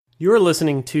You're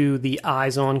listening to the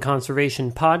Eyes on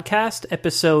Conservation podcast,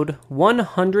 episode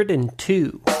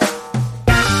 102.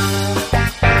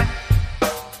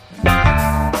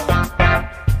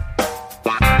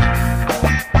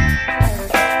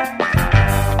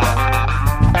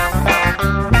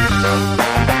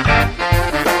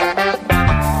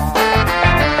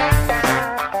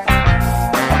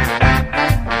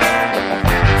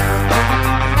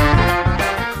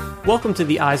 Welcome to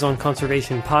the Eyes on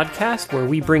Conservation podcast, where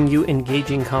we bring you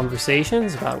engaging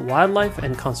conversations about wildlife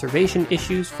and conservation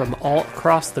issues from all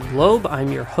across the globe.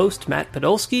 I'm your host, Matt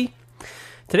Podolsky.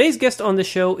 Today's guest on the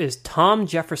show is Tom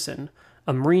Jefferson,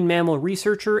 a marine mammal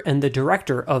researcher and the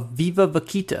director of Viva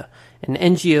Vaquita, an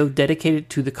NGO dedicated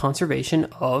to the conservation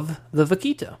of the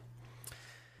vaquita.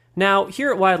 Now,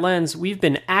 here at Wildlands, we've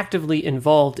been actively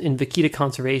involved in vaquita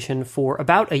conservation for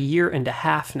about a year and a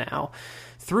half now,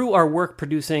 through our work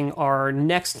producing our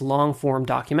next long-form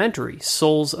documentary,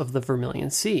 Souls of the Vermilion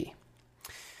Sea.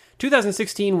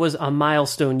 2016 was a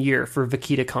milestone year for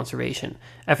vaquita conservation.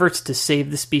 Efforts to save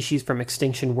the species from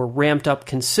extinction were ramped up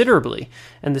considerably,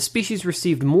 and the species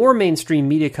received more mainstream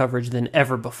media coverage than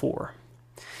ever before.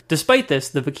 Despite this,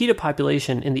 the vaquita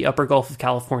population in the upper Gulf of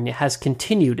California has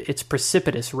continued its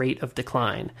precipitous rate of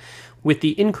decline, with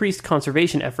the increased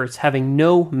conservation efforts having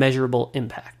no measurable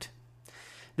impact.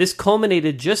 This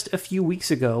culminated just a few weeks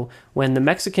ago when the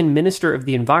Mexican Minister of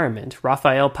the Environment,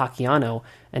 Rafael Paquiano,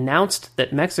 announced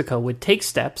that Mexico would take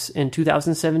steps in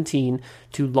 2017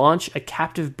 to launch a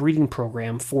captive breeding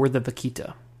program for the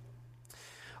vaquita.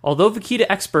 Although vaquita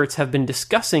experts have been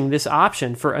discussing this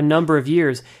option for a number of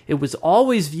years, it was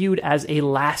always viewed as a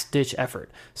last-ditch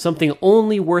effort, something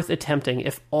only worth attempting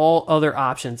if all other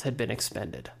options had been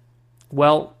expended.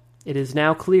 Well, it is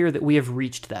now clear that we have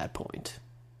reached that point.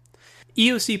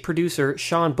 EOC producer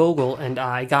Sean Bogle and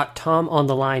I got Tom on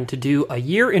the line to do a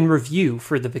year in review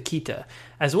for the vaquita,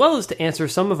 as well as to answer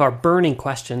some of our burning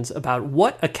questions about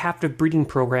what a captive breeding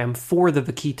program for the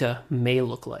vaquita may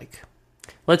look like.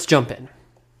 Let's jump in.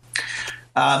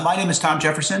 My name is Tom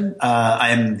Jefferson. I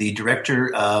am the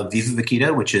director of Viva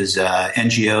Vaquita, which is an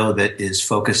NGO that is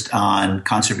focused on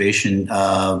conservation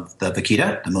of the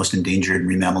vaquita, the most endangered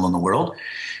marine mammal in the world.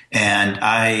 And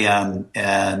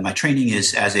my training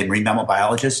is as a marine mammal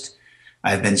biologist.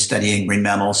 I've been studying marine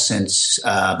mammals since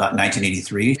about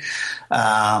 1983.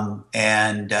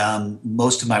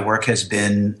 Most of my work has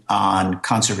been on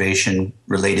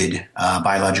conservation-related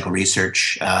biological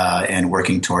research and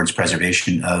working towards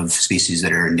preservation of species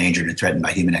that are endangered and threatened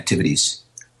by human activities.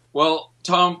 Well,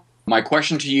 Tom, my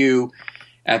question to you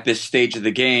at this stage of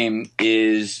the game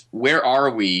is, where are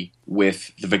we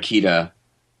with the vaquita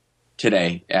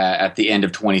today at the end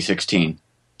of 2016,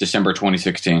 December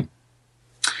 2016?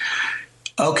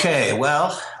 Okay,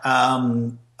 well,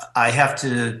 I have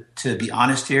to be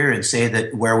honest here and say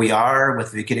that where we are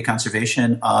with vaquita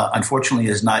conservation, unfortunately,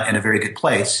 is not in a very good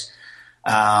place.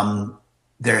 As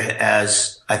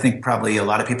I think probably a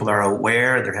lot of people are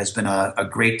aware, there has been a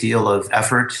great deal of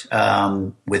effort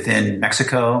within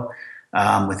Mexico,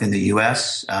 within the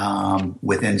U.S.,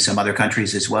 within some other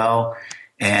countries as well.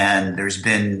 And there's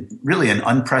been really an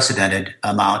unprecedented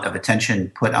amount of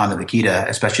attention put on the vaquita,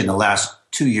 especially in the last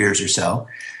 2 years or so,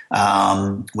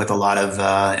 with a lot of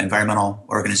environmental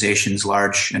organizations,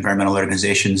 large environmental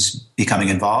organizations becoming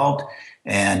involved,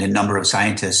 and a number of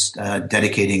scientists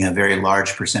dedicating a very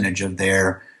large percentage of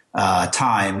their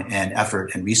time and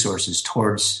effort and resources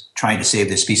towards trying to save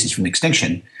the species from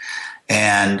extinction.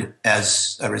 And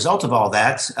as a result of all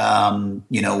that,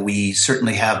 we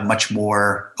certainly have much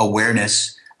more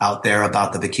awareness out there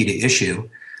about the vaquita issue.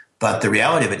 But the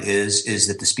reality of it is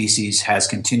that the species has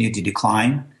continued to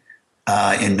decline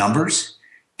in numbers,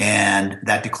 and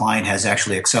that decline has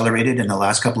actually accelerated in the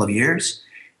last couple of years.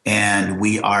 And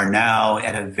we are now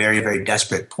at a very, very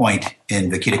desperate point in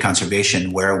vaquita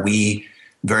conservation where we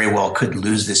very well could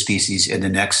lose the species in the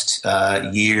next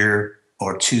year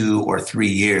or 2 or 3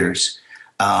 years.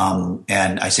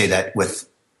 And I say that with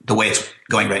the way it's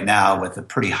going right now with a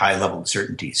pretty high level of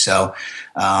certainty. So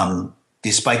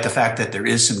despite the fact that there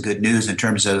is some good news in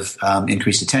terms of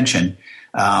increased attention,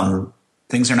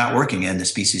 things are not working and the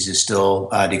species is still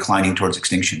declining towards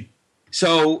extinction.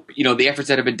 So, the efforts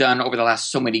that have been done over the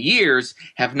last so many years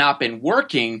have not been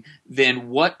working. Then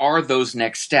what are those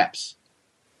next steps?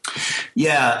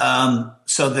 Yeah.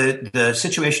 So the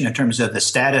situation in terms of the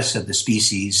status of the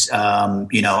species,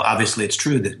 obviously it's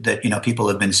true that people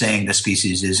have been saying the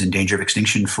species is in danger of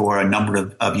extinction for a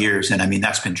number of years. And I mean,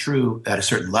 that's been true at a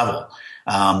certain level.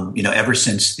 Ever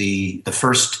since the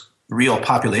first real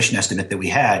population estimate that we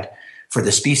had for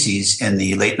the species in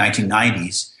the late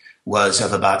 1990s, was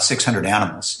of about 600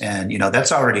 animals. And,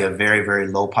 that's already a very, very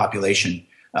low population,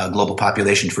 global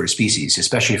population for a species,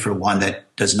 especially for one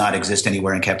that does not exist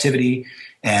anywhere in captivity.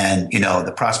 And,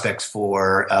 the prospects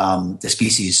for the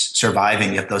species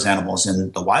surviving if those animals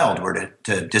in the wild were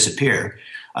to disappear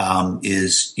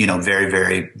is, very,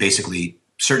 very basically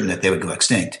certain that they would go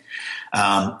extinct.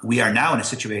 We are now in a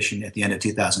situation at the end of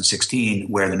 2016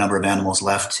 where the number of animals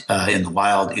left in the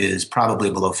wild is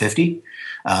probably below 50.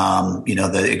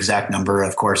 The exact number,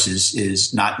 of course,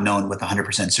 is not known with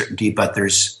 100% certainty, but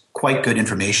there's quite good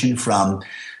information from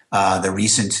the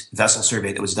recent vessel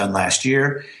survey that was done last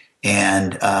year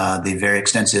and the very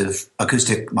extensive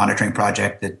acoustic monitoring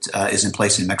project that is in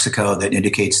place in Mexico that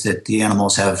indicates that the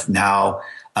animals have now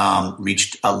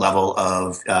reached a level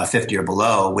of 50 or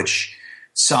below, which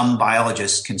some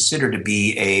biologists consider to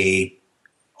be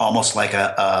almost like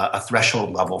a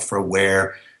threshold level for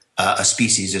where a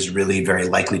species is really very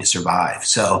likely to survive.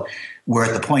 So we're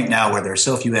at the point now where there are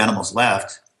so few animals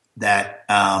left that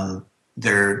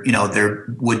there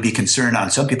would be concern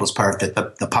on some people's part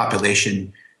that the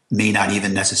population may not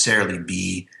even necessarily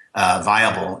be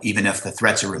viable, even if the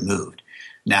threats are removed.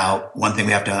 Now, one thing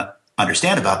we have to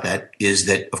understand about that is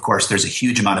that, of course, there's a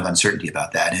huge amount of uncertainty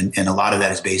about that, and a lot of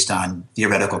that is based on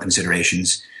theoretical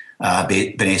considerations,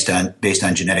 based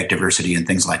on genetic diversity and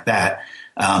things like that.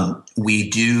 We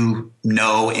do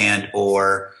know and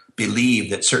or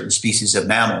believe that certain species of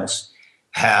mammals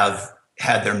have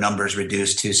had their numbers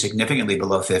reduced to significantly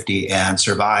below 50 and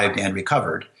survived and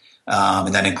recovered.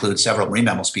 And that includes several marine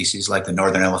mammal species like the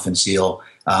northern elephant seal,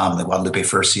 the Guadalupe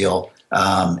fur seal,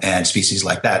 and species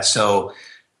like that. So,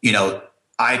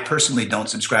 I personally don't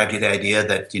subscribe to the idea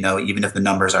that, even if the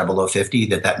numbers are below 50,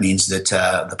 that means that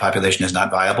the population is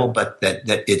not viable, but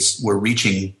that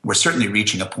we're certainly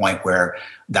reaching a point where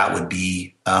that would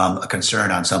be a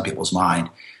concern on some people's mind.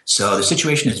 So the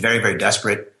situation is very, very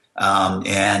desperate.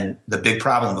 And the big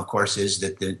problem, of course, is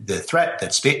that the threat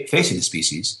that's facing the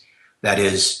species, that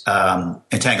is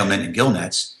entanglement in gill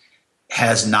nets,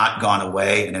 has not gone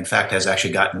away, and in fact has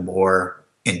actually gotten more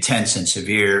intense and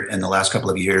severe in the last couple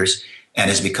of years, and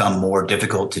has become more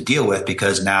difficult to deal with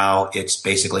because now it's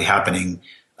basically happening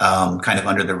kind of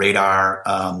under the radar.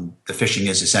 The fishing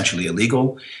is essentially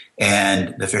illegal,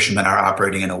 and the fishermen are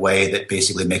operating in a way that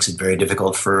basically makes it very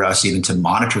difficult for us even to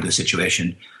monitor the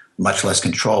situation, much less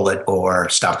control it or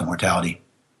stop the mortality.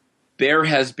 There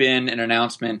has been an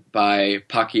announcement by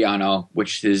Paquiano,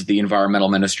 which is the environmental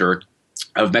minister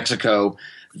of Mexico,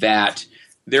 that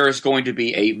there is going to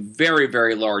be a very,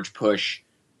 very large push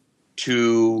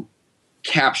to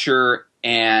capture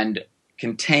and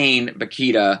contain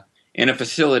vaquita in a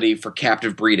facility for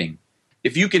captive breeding.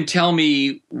 If you can tell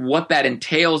me what that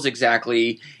entails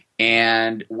exactly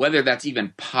and whether that's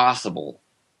even possible.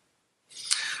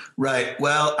 Right.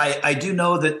 Well, I do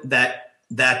know that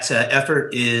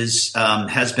effort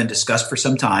has been discussed for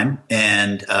some time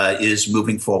and is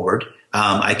moving forward.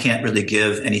 I can't really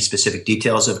give any specific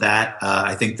details of that.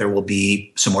 I think there will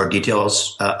be some more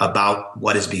details about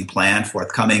what is being planned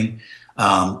forthcoming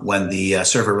when the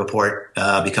survey report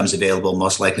becomes available,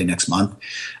 most likely next month.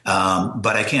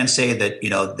 But I can say that,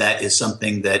 that is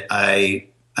something that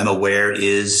I'm aware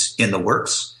is in the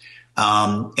works.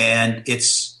 And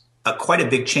it's quite a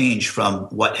big change from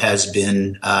what has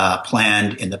been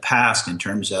planned in the past in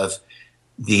terms of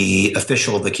the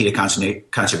official vaquita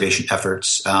conservation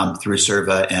efforts through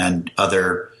SERVA and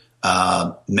other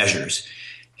measures.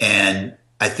 And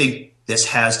I think this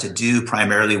has to do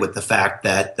primarily with the fact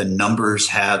that the numbers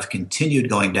have continued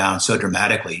going down so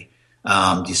dramatically,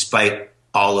 despite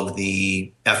all of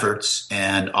the efforts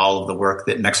and all of the work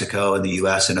that Mexico and the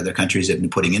U.S. and other countries have been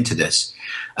putting into this.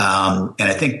 And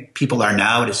I think people are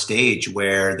now at a stage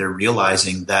where they're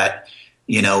realizing that,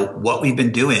 what we've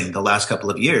been doing the last couple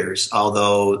of years,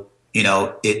 although,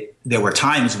 there were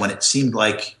times when it seemed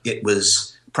like it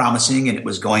was promising and it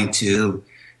was going to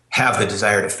have the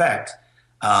desired effect.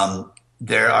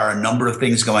 There are a number of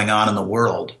things going on in the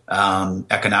world,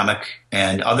 economic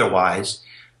and otherwise,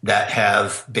 that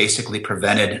have basically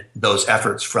prevented those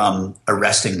efforts from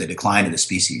arresting the decline of the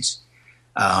species.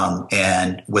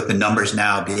 And with the numbers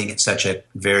now being at such a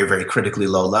very, very critically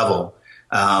low level,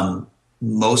 I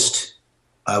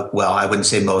wouldn't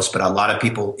say most, but a lot of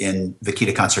people in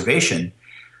vaquita conservation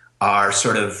are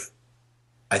sort of,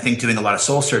 I think, doing a lot of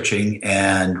soul searching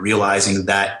and realizing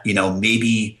that,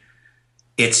 maybe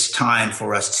it's time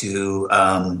for us to,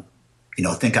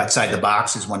 think outside the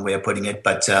box is one way of putting it,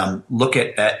 but look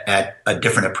at a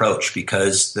different approach,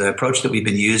 because the approach that we've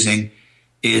been using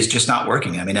is just not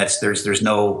working. I mean, there's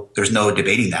no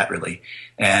debating that really.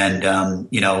 And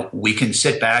we can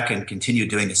sit back and continue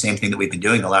doing the same thing that we've been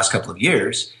doing the last couple of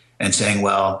years and saying,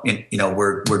 well,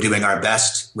 we're doing our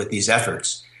best with these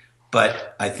efforts.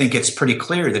 But I think it's pretty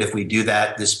clear that if we do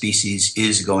that, the species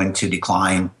is going to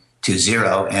decline to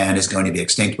zero and is going to be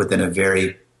extinct within a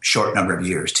very short number of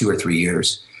years, 2 or 3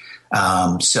 years.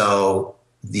 So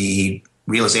the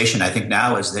realization I think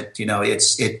now is that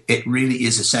it really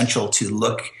is essential to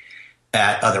look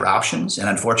at other options, and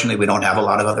unfortunately we don't have a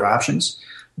lot of other options.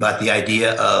 But the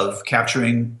idea of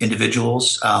capturing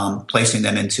individuals, placing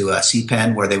them into a sea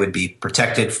pen where they would be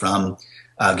protected from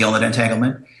gillnet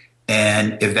entanglement,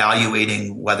 and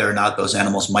evaluating whether or not those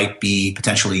animals might be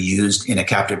potentially used in a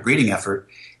captive breeding effort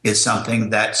is something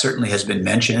that certainly has been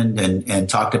mentioned and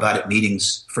talked about at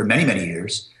meetings for many, many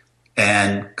years,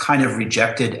 and kind of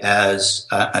rejected as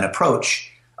an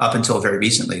approach up until very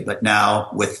recently. But now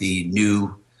with the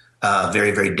new,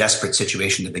 very, very desperate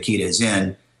situation that Vaquita is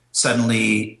in,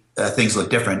 suddenly things look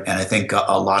different. And I think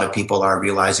a lot of people are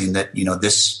realizing that,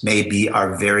 this may be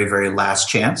our very, very last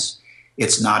chance.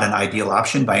 It's not an ideal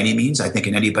option by any means. I think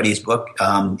in anybody's book,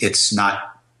 it's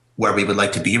not where we would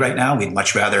like to be right now. We'd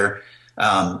much rather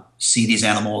see these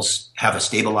animals have a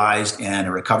stabilized and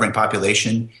a recovering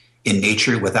population in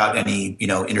nature without any,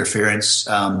 interference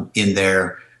in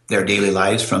their daily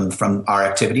lives from our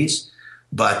activities.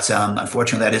 But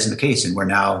unfortunately, that isn't the case, and we're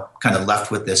now kind of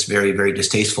left with this very, very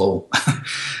distasteful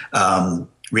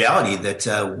reality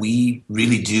that we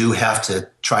really do have to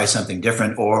try something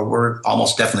different, or we're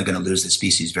almost definitely going to lose the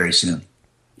species very soon.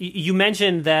 You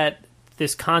mentioned that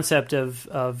this concept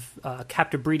of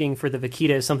captive breeding for the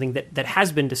vaquita is something that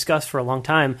has been discussed for a long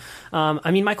time.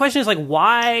 My question is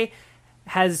why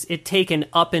has it taken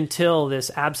up until this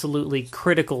absolutely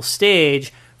critical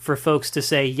stage for folks to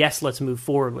say, yes, let's move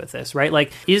forward with this,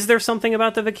 right? Is there something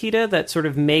about the vaquita that sort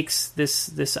of makes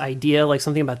this idea,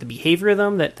 something about the behavior of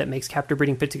them that makes captive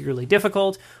breeding particularly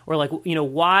difficult? Or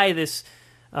why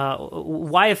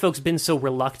have folks been so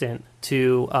reluctant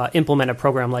to implement a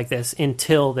program like this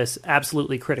until this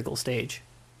absolutely critical stage?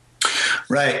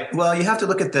 Right. Well, you have to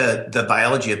look at the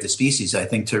biology of the species, I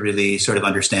think, to really sort of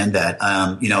understand that.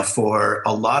 For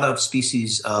a lot of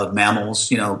species of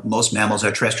mammals, most mammals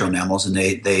are terrestrial mammals, and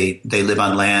they live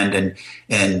on land,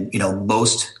 and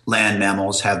most land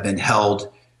mammals have been held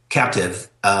captive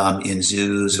in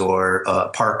zoos or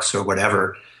parks or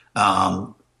whatever,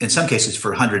 in some cases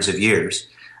for hundreds of years.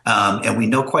 And we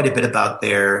know quite a bit about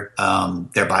their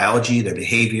biology, their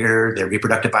behavior, their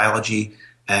reproductive biology,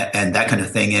 and that kind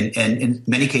of thing. And in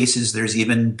many cases, there's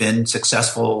even been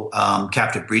successful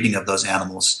captive breeding of those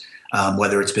animals,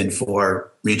 whether it's been for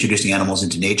reintroducing animals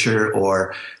into nature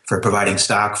or for providing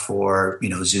stock for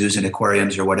zoos and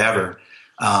aquariums or whatever.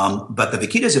 But the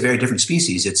vaquita is a very different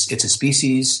species. It's a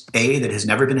species, A, that has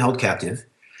never been held captive,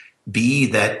 B,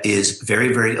 that is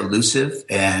very, very elusive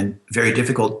and very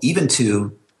difficult even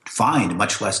to find,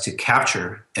 much less to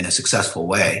capture in a successful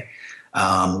way.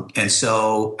 And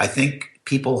so I think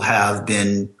people have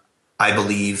been, I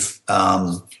believe,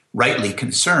 rightly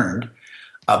concerned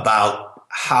about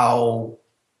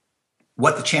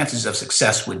what the chances of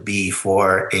success would be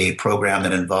for a program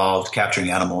that involved capturing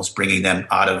animals, bringing them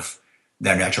out of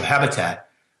their natural habitat,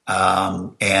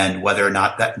 and whether or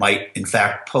not that might, in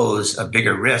fact, pose a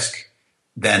bigger risk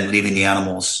than leaving the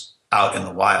animals out in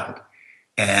the wild.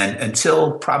 And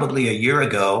until probably a year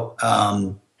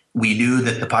ago, we knew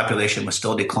that the population was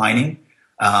still declining.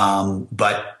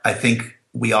 But I think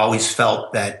we always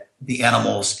felt that the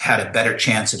animals had a better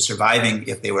chance of surviving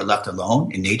if they were left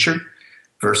alone in nature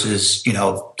versus,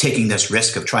 taking this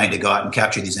risk of trying to go out and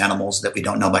capture these animals that we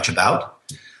don't know much about.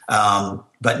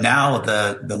 But now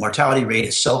the mortality rate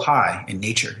is so high in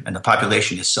nature and the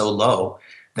population is so low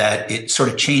that it sort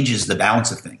of changes the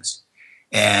balance of things.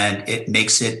 And it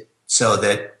makes it so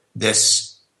that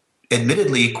this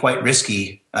admittedly quite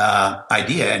risky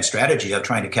idea and strategy of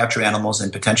trying to capture animals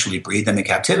and potentially breed them in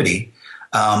captivity,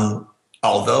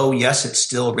 although, yes, it's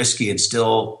still risky and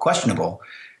still questionable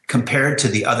compared to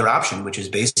the other option, which is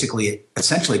basically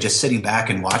essentially just sitting back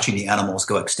and watching the animals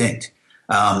go extinct.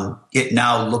 It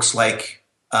now looks like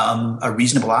a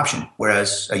reasonable option,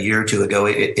 whereas a year or two ago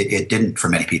it didn't for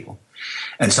many people.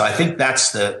 And so I think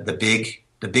that's the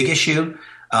big issue.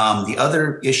 The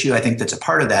other issue I think that's a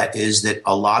part of that is that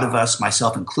a lot of us,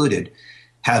 myself included,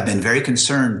 have been very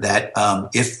concerned that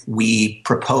if we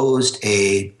proposed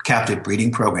a captive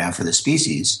breeding program for the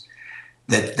species,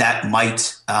 that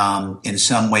might in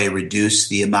some way reduce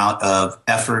the amount of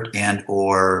effort and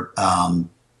or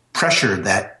pressure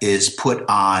that is put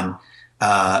on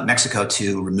Mexico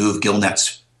to remove gill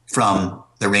nets from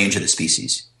the range of the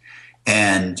species.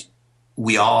 And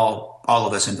we all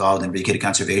of us involved in vaquita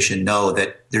conservation know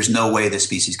that there's no way this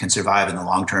species can survive in the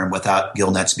long term without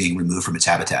gill nets being removed from its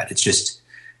habitat. It's just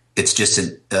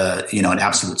an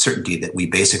absolute certainty that we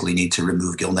basically need to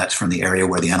remove gill nets from the area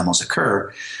where the animals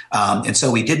occur. And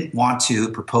so we didn't want to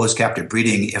propose captive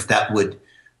breeding if that would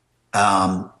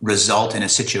result in a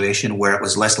situation where it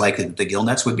was less likely that the gill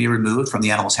nets would be removed from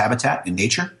the animal's habitat in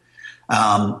nature.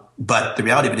 But the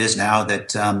reality of it is now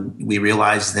that we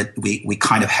realize that we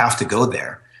kind of have to go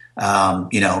there.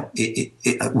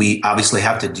 We obviously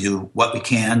have to do what we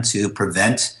can to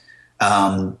prevent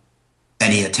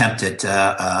any attempt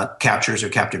at captures or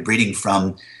captive breeding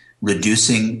from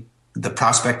reducing the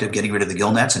prospect of getting rid of the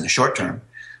gill nets in the short term.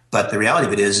 But the reality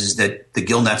of it is that the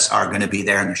gill nets are going to be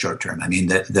there in the short term. I mean,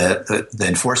 the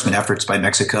enforcement efforts by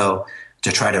Mexico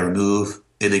to try to remove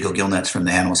illegal gill nets from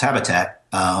the animal's habitat,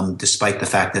 despite the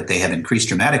fact that they have increased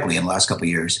dramatically in the last couple of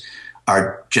years,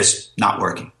 are just not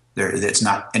working. It's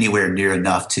not anywhere near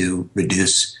enough to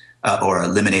reduce or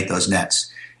eliminate those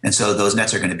nets. And so those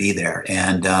nets are going to be there.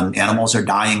 And animals are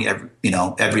dying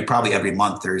probably every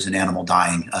month there's an animal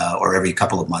dying, or every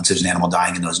couple of months there's an animal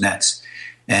dying in those nets.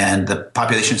 And the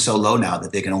population is so low now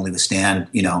that they can only withstand,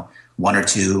 one or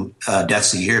two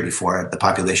deaths a year before the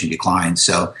population declines.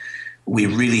 So we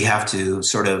really have to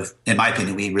in my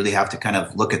opinion, we really have to kind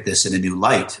of look at this in a new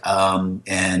light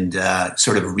and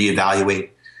sort of reevaluate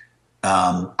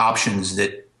options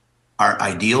that aren't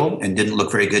ideal and didn't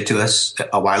look very good to us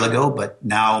a while ago, but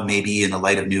now maybe in the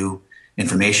light of new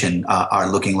information are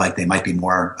looking like they might be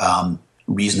more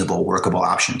reasonable, workable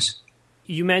options.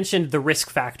 You mentioned the risk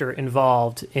factor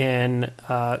involved in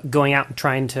going out and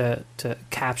trying to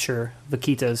capture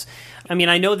vaquitas. I mean,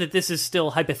 I know that this is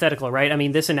still hypothetical, right? I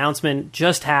mean, this announcement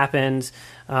just happened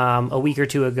a week or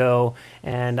two ago,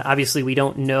 and obviously we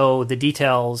don't know the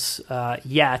details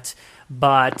yet.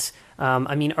 But,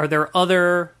 I mean, are there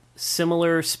other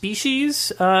similar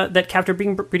species that captive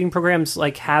breeding programs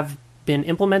have been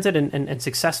implemented and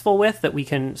successful with that we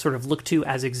can sort of look to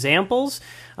as examples?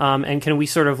 And can we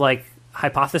sort of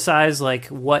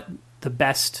hypothesize what the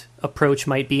best approach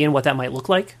might be and what that might look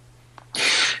like?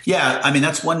 Yeah, I mean,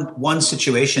 that's one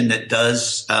situation that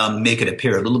does make it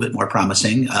appear a little bit more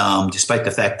promising, despite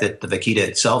the fact that the vaquita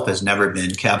itself has never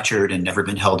been captured and never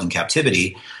been held in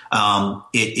captivity.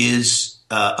 It is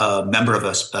a member of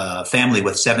a family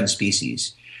with 7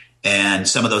 species, and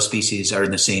some of those species are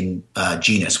in the same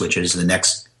genus, which is the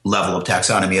next level of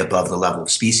taxonomy above the level of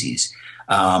species.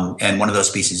 And one of those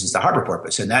species is the harbor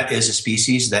porpoise, and that is a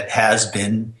species that has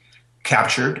been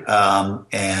captured.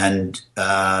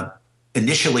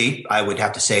 Initially, I would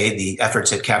have to say the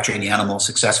efforts at capturing the animals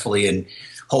successfully and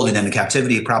holding them in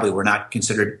captivity probably were not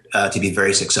considered to be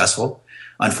very successful.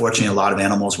 Unfortunately, a lot of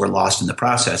animals were lost in the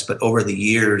process, but over the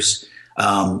years,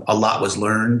 a lot was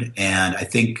learned, and I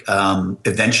think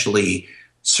eventually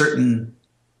certain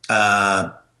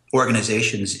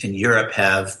organizations in Europe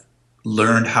have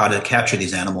learned how to capture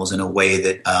these animals in a way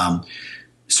that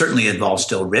certainly involves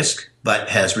still risk, but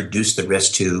has reduced the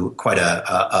risk to quite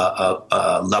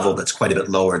a level that's quite a bit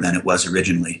lower than it was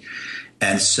originally.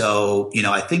 And so,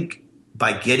 I think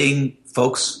by getting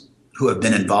folks who have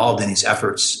been involved in these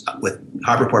efforts with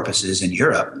harbor porpoises in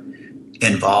Europe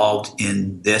involved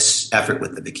in this effort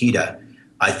with the vaquita,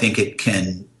 I think it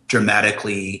can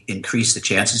dramatically increase the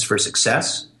chances for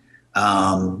success.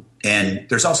 And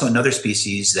there's also another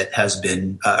species that has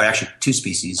been, or actually 2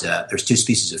 species. There's 2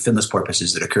 species of finless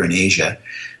porpoises that occur in Asia,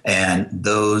 and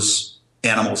those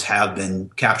animals have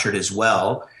been captured as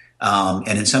well,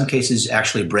 and in some cases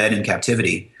actually bred in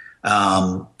captivity.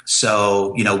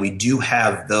 So, we do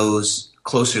have those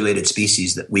close related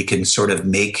species that we can sort of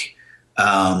make,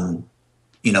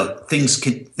 things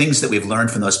that we've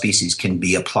learned from those species can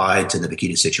be applied to the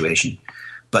vaquita situation.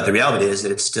 But the reality is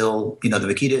that it's still, the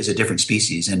vaquita is a different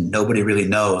species, and nobody really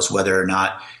knows whether or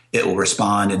not it will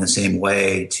respond in the same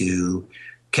way to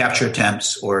capture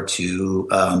attempts or to,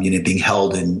 being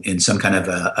held in some kind of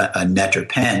a net or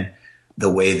pen the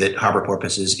way that harbor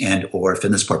porpoises and or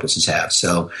finless porpoises have.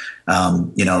 So,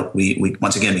 we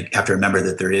once again, we have to remember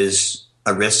that there is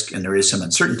a risk and there is some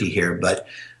uncertainty here, but,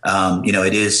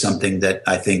 it is something that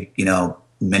I think,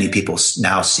 many people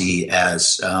now see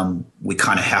as we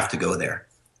kind of have to go there.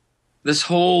 This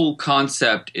whole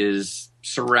concept is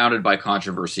surrounded by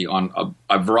controversy on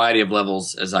a variety of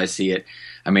levels, as I see it.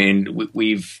 I mean,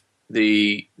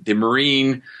 the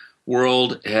marine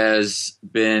world has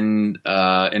been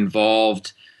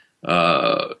involved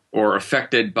or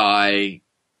affected by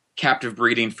captive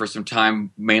breeding for some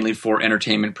time, mainly for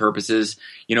entertainment purposes.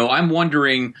 I'm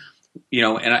wondering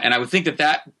And I would think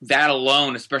that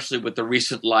alone, especially with the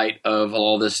recent light of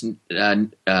all this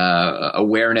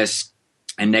awareness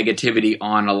and negativity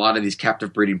on a lot of these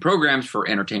captive breeding programs for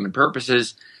entertainment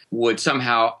purposes, would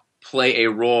somehow play a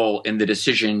role in the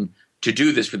decision to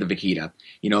do this for the vaquita.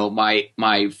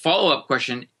 My follow-up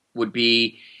question would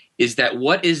be, is that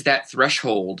what is that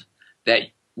threshold that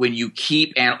when you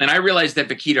keep, and I realize that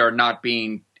vaquita are not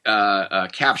being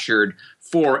captured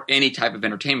for any type of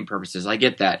entertainment purposes. I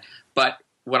get that. But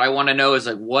what I want to know is,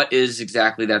 like, what is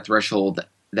exactly that threshold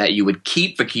that you would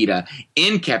keep vaquita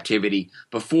in captivity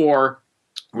before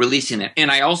releasing it?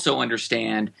 And I also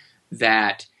understand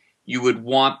that you would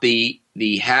want the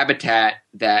habitat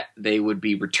that they would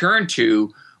be returned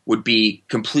to would be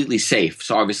completely safe.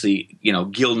 So obviously,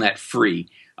 gill net free.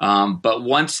 But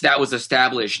once that was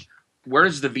established, where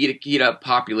does the vaquita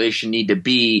population need to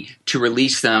be to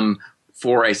release them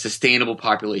for a sustainable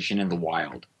population in the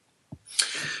wild?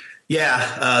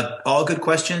 Yeah, all good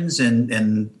questions,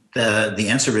 and the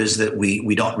answer is that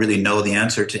we don't really know the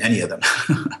answer to any of them.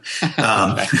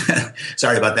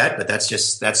 Sorry about that, but that's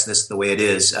just the way it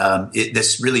is.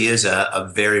 This really is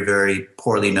a very, very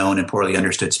poorly known and poorly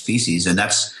understood species, and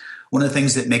that's one of the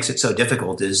things that makes it so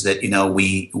difficult. Is that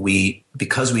we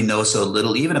because we know so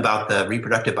little even about the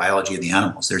reproductive biology of the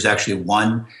animals. There's actually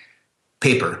one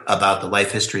paper about the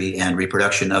life history and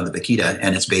reproduction of the vaquita,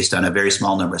 and it's based on a very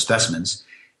small number of specimens.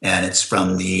 And it's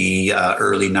from the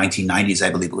early 1990s,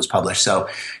 I believe it was published. So,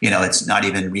 it's not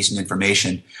even recent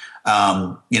information.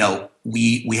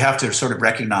 We have to sort of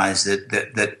recognize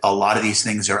that a lot of these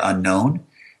things are unknown,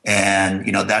 and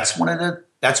that's one of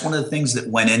the things that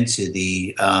went into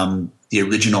the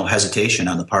original hesitation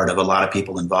on the part of a lot of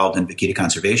people involved in vaquita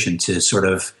conservation to sort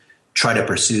of try to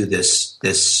pursue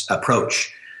this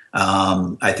approach.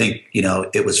 I think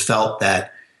it was felt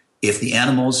that if the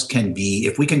animals can be,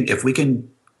 if we can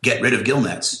get rid of gill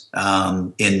nets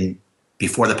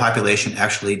before the population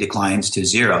actually declines to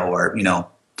 0 or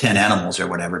 10 animals or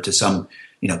whatever, to some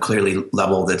clearly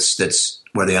level that's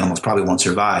where the animals probably won't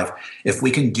survive. If we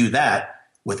can do that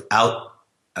without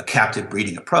a captive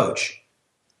breeding approach,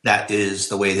 that is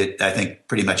the way that I think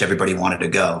pretty much everybody wanted to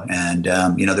go. And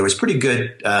there was pretty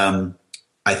good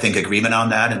I think agreement on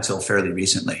that until fairly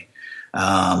recently.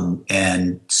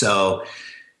 And so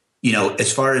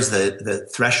as far as the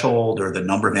threshold or the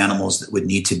number of animals that would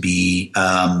need to be,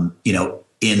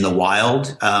 in the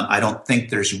wild, I don't think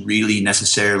there's really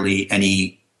necessarily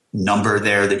any number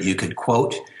there that you could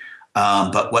quote.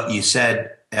 But what you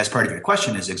said as part of your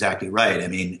question is exactly right. I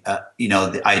mean,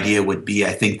 the idea would be,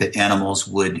 I think that animals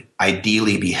would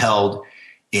ideally be held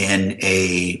in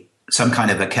some kind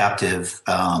of a captive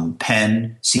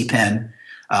sea pen,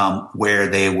 where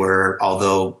they were,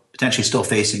 although potentially still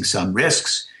facing some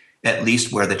risks, at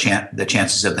least where the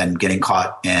chances of them getting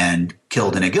caught and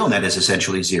killed in a gill net is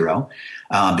essentially 0,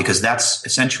 because that's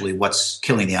essentially what's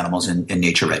killing the animals in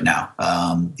nature right now.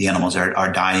 The animals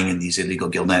are dying in these illegal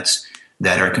gill nets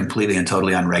that are completely and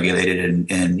totally unregulated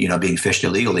and being fished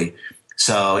illegally.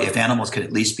 So if animals could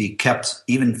at least be kept,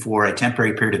 even for a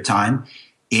temporary period of time,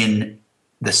 in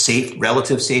the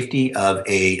relative safety of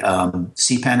a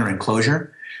sea pen or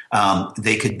enclosure,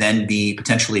 they could then be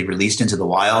potentially released into the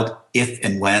wild if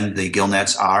and when the gill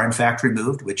nets are in fact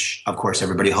removed, which of course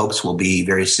everybody hopes will be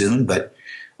very soon. But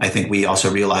I think we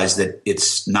also realize that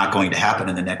it's not going to happen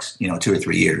in the next 2 or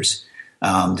 3 years,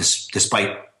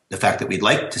 despite the fact that we'd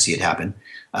like to see it happen.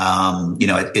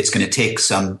 It's going to take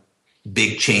some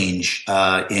big change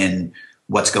in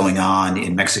what's going on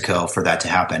in Mexico for that to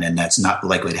happen, and that's not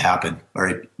likely to happen,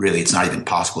 or it's not even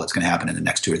possible it's going to happen in the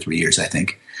next 2 or 3 years, I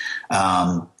think.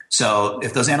 So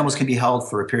if those animals can be held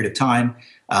for a period of time,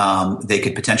 they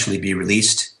could potentially be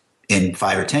released in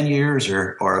 5 or 10 years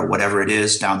or whatever it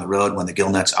is down the road when the gill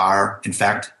nets are, in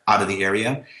fact, out of the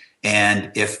area.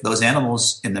 And if those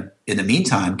animals in the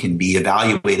meantime can be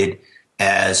evaluated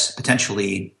as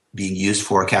potentially being used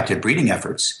for captive breeding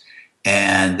efforts,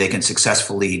 and they can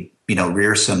successfully,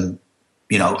 rear some,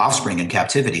 offspring in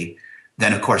captivity,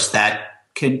 then of course that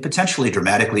can potentially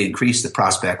dramatically increase the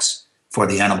prospects for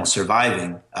the animal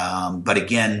surviving. But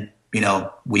again,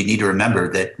 we need to remember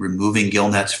that removing gill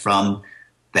nets from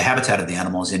the habitat of the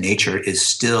animals in nature is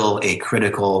still a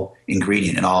critical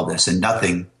ingredient in all of this, and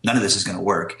none of this is going to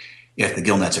work if the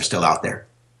gill nets are still out there.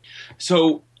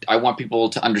 So I want people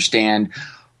to understand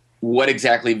what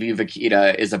exactly Viva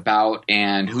Vaquita is about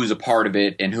and who's a part of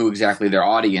it and who exactly their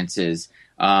audience is.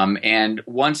 And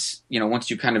once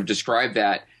you kind of describe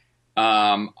that,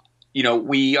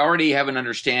 we already have an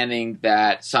understanding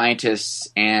that scientists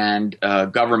and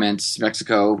governments,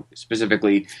 Mexico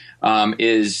specifically,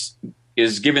 is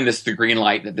given this the green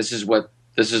light that this is what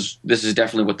this is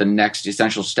definitely what the next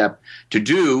essential step to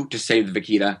do to save the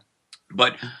Vaquita.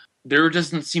 But there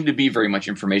doesn't seem to be very much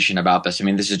information about this. I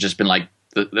mean, this has just been like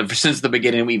since the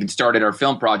beginning. We even started our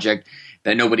film project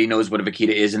that nobody knows what a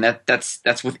Vaquita is, and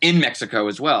that's within Mexico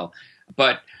as well.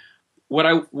 But what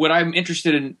I'm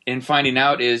interested in finding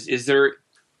out is there,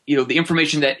 the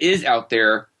information that is out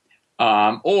there,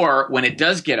 or when it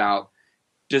does get out,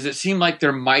 does it seem like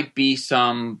there might be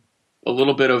a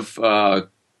little bit of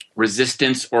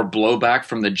resistance or blowback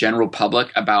from the general public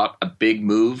about a big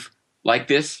move like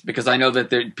this? Because I know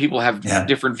that people have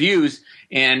different views,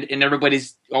 and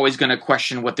everybody's always going to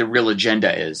question what the real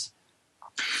agenda is.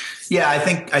 Yeah, I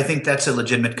think that's a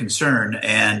legitimate concern,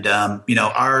 and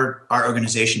our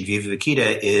organization Viva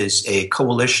Vaquita is a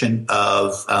coalition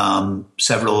of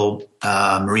several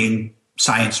marine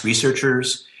science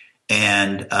researchers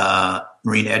and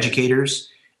marine educators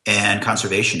and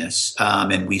conservationists,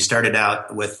 and we started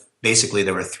out with basically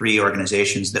there were 3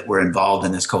 organizations that were involved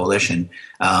in this coalition,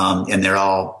 and they're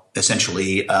all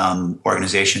essentially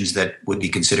organizations that would be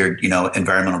considered,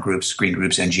 environmental groups, green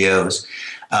groups, NGOs.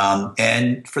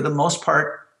 And for the most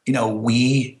part,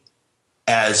 we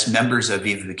as members of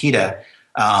Viva Vaquita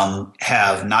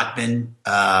have not been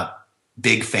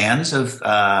big fans of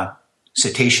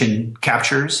cetacean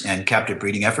captures and captive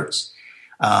breeding efforts.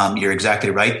 You're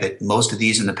exactly right that most of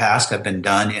these in the past have been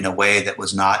done in a way that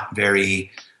was not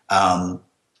very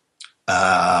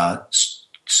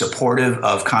supportive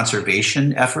of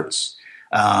conservation efforts.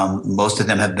 Most of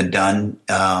them have been done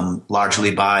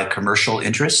largely by commercial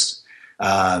interests,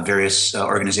 various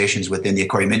organizations within the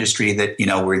aquarium industry that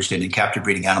were interested in captive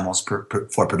breeding animals for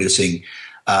producing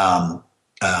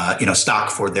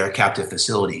stock for their captive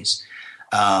facilities,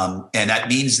 and that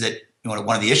means that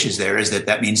one of the issues there is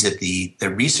that means that the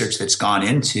research that's gone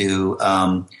into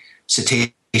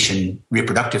cetacean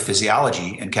reproductive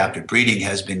physiology and captive breeding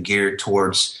has been geared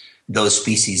towards those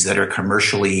species that are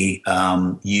commercially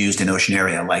used in ocean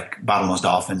area, like bottlenose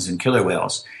dolphins and killer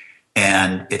whales.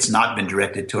 And it's not been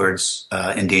directed towards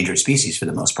endangered species for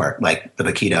the most part, like the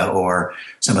Vaquita or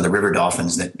some of the river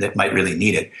dolphins that might really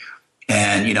need it.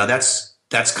 And,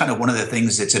 that's kind of one of the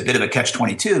things that's a bit of a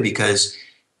catch-22, because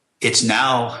it's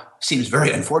now seems very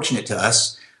unfortunate to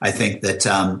us, I think, that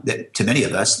to many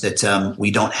of us, that we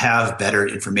don't have better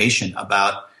information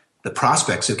about the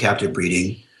prospects of captive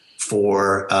breeding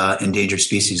for endangered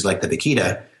species like the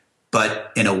Vaquita.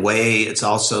 But in a way, it's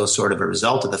also sort of a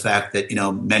result of the fact that,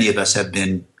 many of us have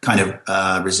been kind of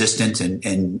resistant and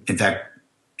in fact,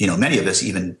 many of us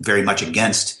even very much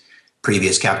against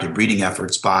previous captive breeding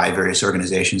efforts by various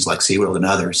organizations like SeaWorld and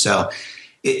others. So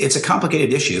it's a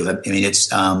complicated issue. I mean, it's,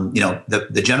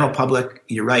 the general public,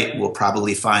 you're right, will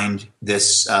probably find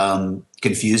this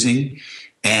confusing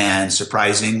and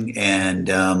surprising, and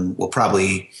will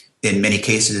probably, in many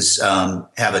cases,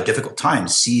 have a difficult time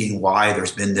seeing why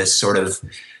there's been this sort of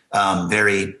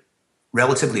very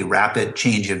relatively rapid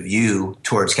change of view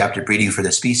towards captive breeding for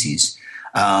the species.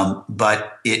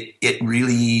 But it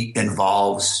really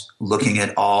involves looking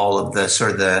at all of the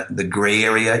sort of the gray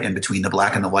area in between the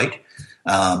black and the white.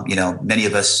 Many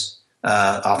of us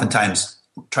oftentimes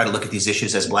try to look at these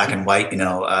issues as black and white.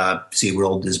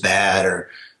 SeaWorld is bad, or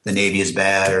the Navy is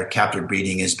bad, or captive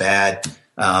breeding is bad.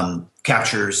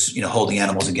 Captures, holding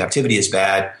animals in captivity is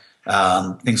bad.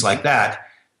 Things like that.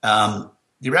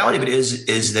 The reality of it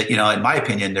is that, in my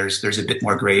opinion, there's a bit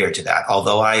more gray area to that.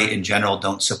 Although I, in general,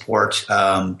 don't support,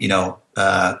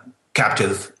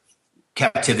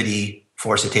 captivity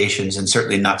for cetaceans, and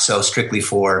certainly not so strictly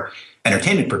for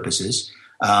entertainment purposes.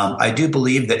 I do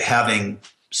believe that having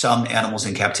some animals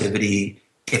in captivity,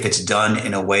 if it's done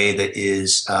in a way that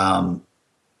is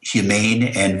humane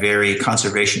and very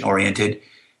conservation oriented,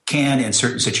 can, in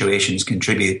certain situations,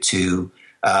 contribute to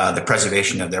the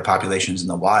preservation of their populations in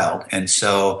the wild. And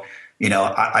so,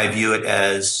 I view it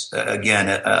as, again,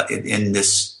 in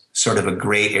this sort of a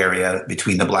gray area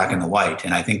between the black and the white.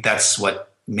 And I think that's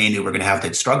what mainly we're going to have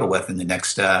to struggle with in the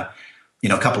next,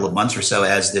 couple of months or so,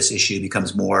 as this issue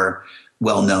becomes more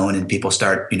well known and people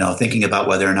start, thinking about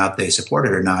whether or not they support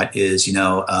it or not. Is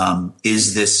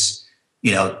this,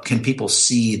 can people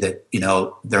see that,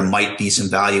 there might be some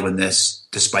value in this,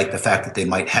 despite the fact that they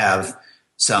might have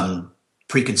some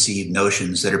preconceived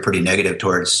notions that are pretty negative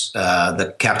towards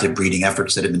the captive breeding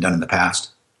efforts that have been done in the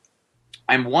past.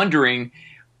 I'm wondering,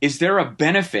 is there a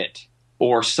benefit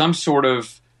or some sort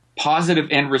of positive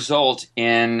end result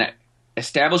in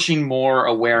establishing more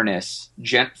awareness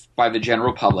by the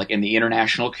general public and the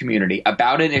international community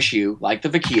about an issue like the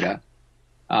Vaquita,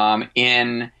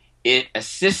 in it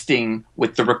assisting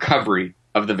with the recovery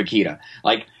of the Vaquita?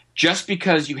 Like, just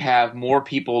because you have more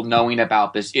people knowing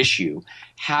about this issue,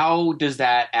 how does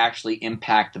that actually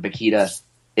impact the vaquita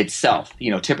itself?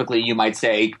 Typically you might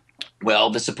say, well,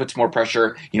 this puts more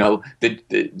pressure.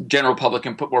 The general public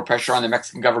can put more pressure on the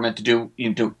Mexican government to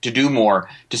do more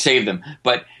to save them.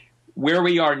 But where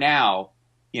we are now,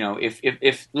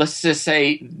 if let's just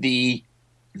say the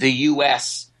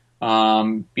U.S.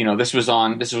 This was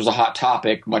a hot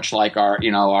topic, much like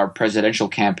our presidential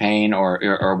campaign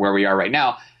or where we are right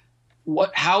now.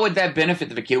 How would that benefit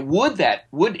the vaquita?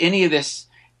 Would any of this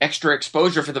extra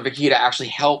exposure for the vaquita actually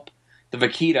help the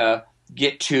vaquita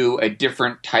get to a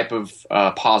different type of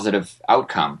positive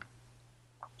outcome?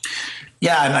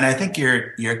 Yeah, I think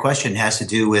your question has to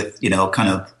do with, kind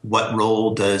of what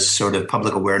role does sort of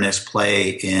public awareness play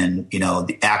in,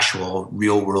 the actual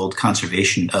real world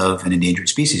conservation of an endangered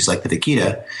species like the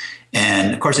vaquita.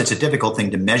 And of course, it's a difficult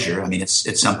thing to measure. I mean,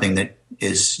 it's something that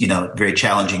is, very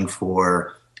challenging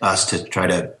for us to try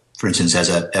to, for instance, as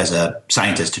a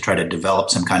scientist, to try to develop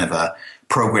some kind of a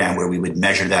program where we would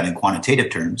measure that in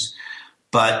quantitative terms.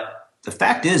 But the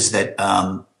fact is that,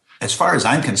 as far as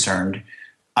I'm concerned,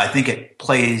 I think it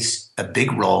plays a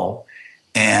big role.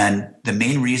 And the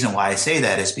main reason why I say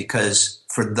that is because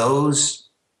for those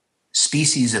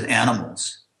species of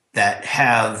animals that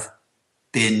have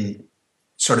been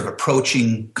sort of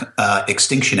approaching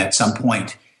extinction at some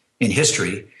point in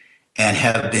history and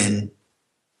have been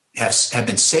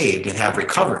saved and have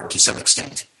recovered to some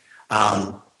extent,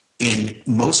 in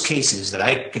most cases that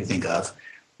I can think of,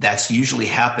 that's usually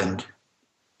happened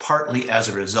partly as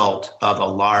a result of a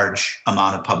large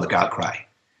amount of public outcry.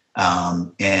 I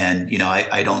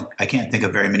can't think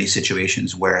of very many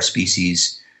situations where a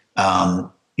species,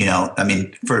 for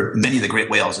many of the great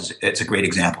whales, it's a great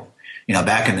example.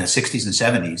 Back in the 60s and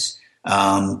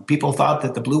 70s, people thought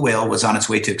that the blue whale was on its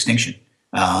way to extinction.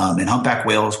 And humpback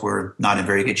whales were not in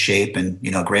very good shape, and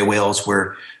gray whales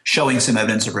were showing some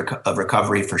evidence of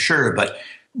recovery for sure. But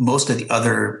most of the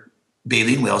other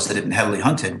baleen whales that had been heavily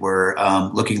hunted were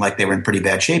looking like they were in pretty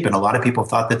bad shape, and a lot of people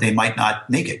thought that they might not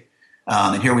make it.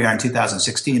 And here we are in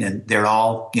 2016, and they're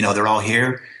all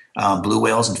here. Blue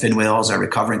whales and fin whales are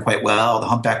recovering quite well. The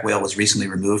humpback whale was recently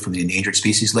removed from the endangered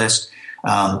species list.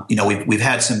 We've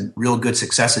had some real good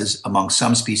successes among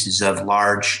some species of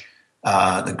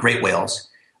the great whales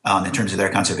in terms of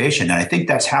their conservation. And I think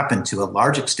that's happened to a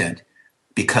large extent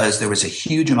because there was a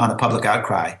huge amount of public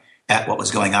outcry at what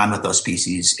was going on with those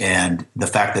species and the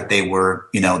fact that they were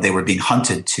being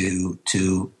hunted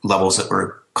to levels that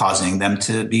were causing them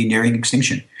to be nearing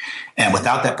extinction. And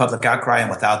without that public outcry and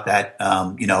without that,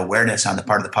 awareness on the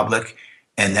part of the public,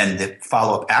 and then the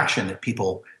follow-up action that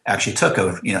people actually took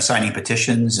of, signing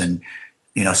petitions and,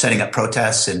 setting up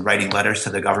protests and writing letters to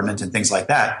the government and things like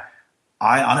that,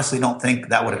 I honestly don't think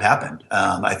that would have happened.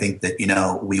 I think that,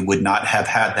 we would not have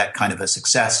had that kind of a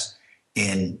success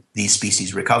in these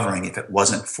species recovering if it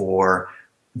wasn't for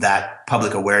that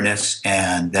public awareness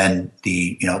and then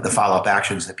the follow-up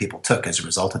actions that people took as a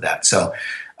result of that. So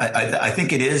I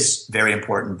think it is very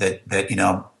important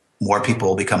that more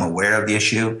people become aware of the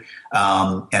issue.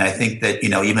 And I think that,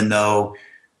 even though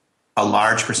a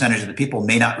large percentage of the people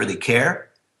may not really care,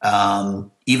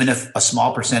 even if a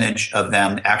small percentage of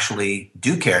them actually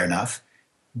do care enough,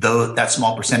 though that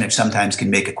small percentage sometimes can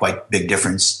make a quite big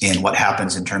difference in what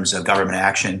happens in terms of government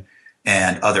action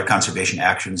and other conservation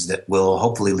actions that will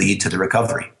hopefully lead to the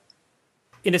recovery.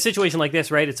 In a situation like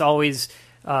this, right, it's always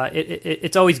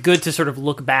good to sort of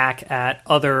look back at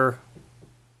other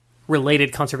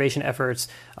related conservation efforts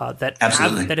that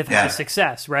have had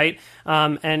success, right?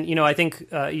 I think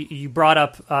you brought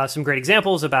up some great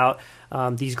examples about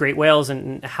these great whales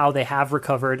and how they have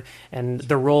recovered and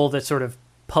the role that sort of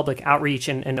public outreach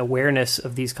and awareness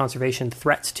of these conservation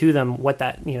threats to them, what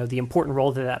that, the important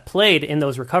role that played in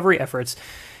those recovery efforts.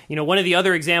 One of the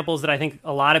other examples that I think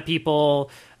a lot of people,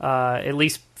 at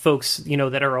least folks,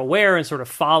 that are aware and sort of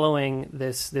following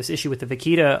this issue with the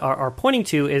vaquita are pointing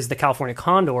to is the California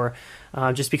condor,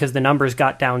 just because the numbers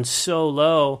got down so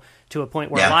low to a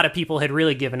point where a lot of people had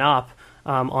really given up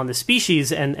on the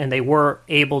species, and they were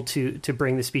able to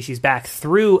bring the species back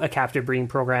through a captive breeding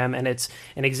program. And it's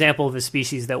an example of a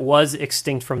species that was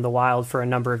extinct from the wild for a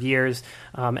number of years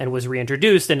and was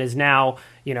reintroduced and is now,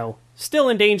 still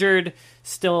endangered,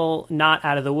 still not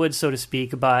out of the woods, so to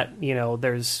speak, but,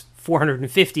 there's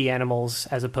 450 animals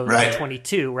as opposed to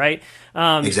 22, right?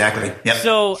 Exactly. Yep.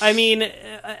 So,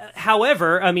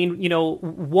 however,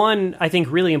 one, I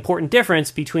think, really important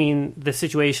difference between the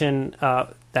situation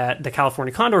that the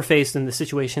California condor faced and the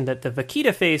situation that the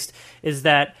vaquita faced is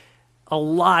that a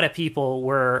lot of people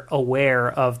were aware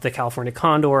of the California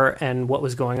condor and what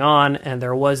was going on, and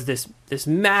there was this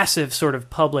massive sort of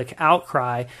public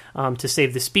outcry to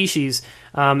save the species.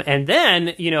 And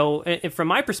then, from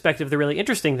my perspective, the really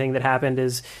interesting thing that happened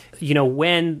is,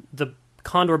 when the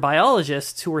condor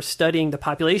biologists who were studying the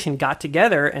population got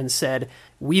together and said,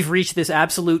 we've reached this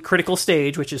absolute critical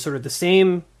stage, which is sort of the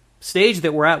same stage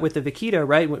that we're at with the Vaquita,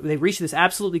 right? They reached this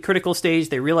absolutely critical stage.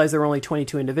 They realized there were only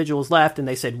 22 individuals left, and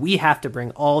they said, we have to bring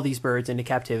all these birds into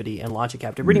captivity and launch a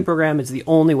captive breeding program. It's the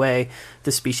only way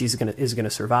the species is going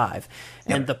to survive.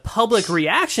 Yep. And the public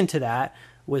reaction to that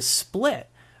was split,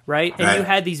 right? And you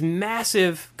had these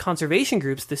massive conservation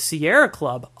groups, the Sierra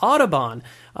Club, Audubon,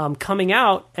 coming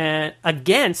out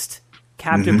against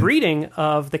captive breeding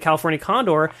of the California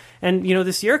condor. And,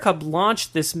 the Sierra Club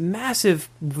launched this massive,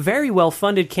 very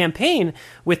well-funded campaign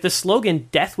with the slogan,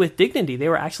 Death with Dignity. They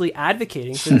were actually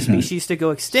advocating for the species to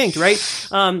go extinct, right?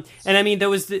 And I mean,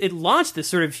 it launched this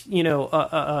sort of,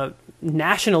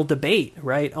 national debate,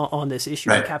 right, on this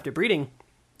issue of captive breeding.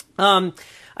 I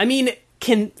mean,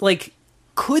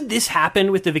 could this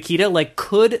happen with the Vaquita? Like,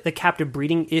 could the captive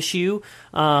breeding issue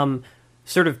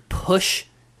sort of push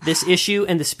this issue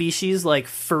and the species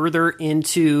further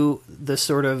into the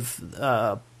sort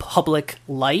of public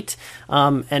light,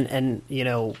 and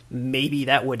maybe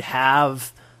that would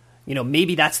have,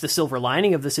 maybe that's the silver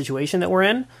lining of the situation that we're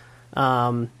in.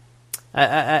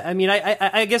 I mean,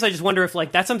 I guess I just wonder if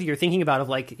that's something you're thinking about, of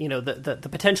the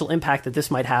potential impact that this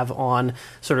might have on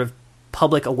sort of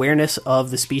public awareness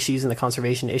of the species and the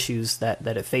conservation issues that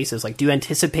it faces. Do you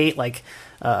anticipate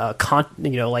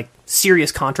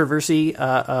serious controversy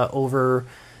over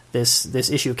this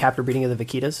issue of captive breeding of the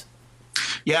vaquitas?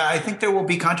 Yeah, I think there will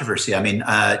be controversy. I mean,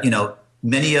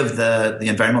 many of the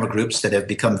environmental groups that have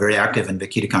become very active in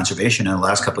vaquita conservation in the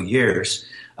last couple of years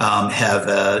have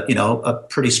a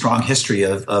pretty strong history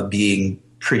of being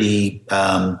pretty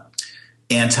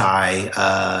anti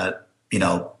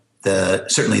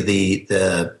certainly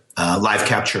the live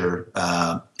capture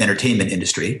entertainment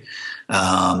industry,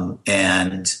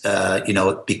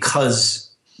 because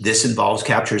this involves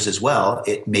captures as well,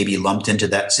 it may be lumped into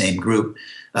that same group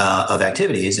of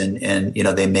activities, and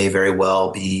they may very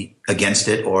well be against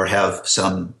it or have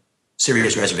some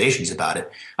serious reservations about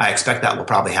it. I expect that will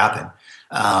probably happen.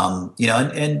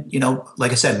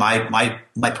 Like I said, my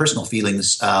personal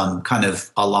feelings kind of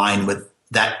align with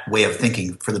that way of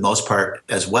thinking for the most part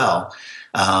as well.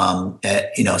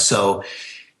 So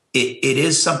it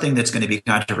is something that's going to be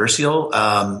controversial.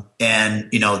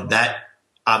 That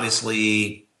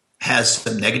obviously has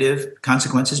some negative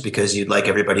consequences, because you'd like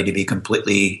everybody to be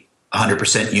completely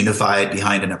 100% unified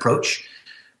behind an approach.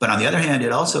 But on the other hand,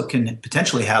 it also can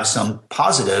potentially have some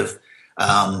positive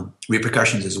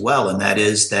repercussions as well. And that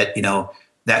is that,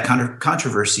 that kind of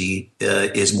controversy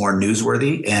is more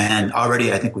newsworthy. And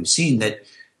already I think we've seen that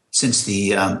since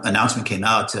the announcement came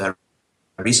out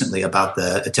recently about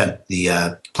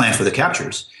the plan for the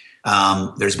captures,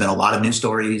 there's been a lot of news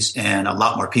stories, and a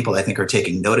lot more people, I think, are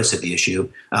taking notice of the issue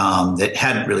that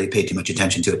hadn't really paid too much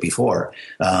attention to it before.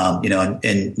 That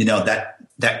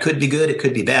could be good, it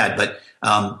could be bad, but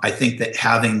I think that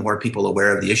having more people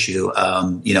aware of the issue,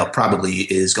 probably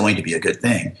is going to be a good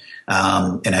thing.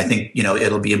 And I think,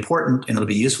 it'll be important and it'll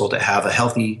be useful to have a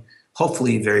healthy,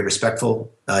 hopefully very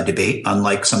respectful debate,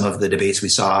 unlike some of the debates we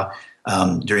saw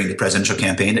during the presidential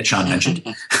campaign that Sean mentioned,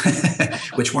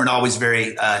 which weren't always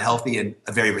very healthy and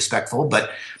very respectful.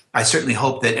 But I certainly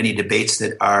hope that any debates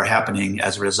that are happening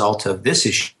as a result of this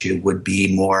issue would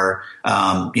be more,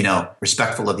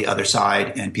 respectful of the other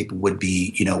side, and people would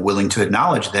be, willing to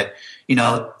acknowledge that,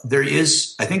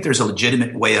 I think there's a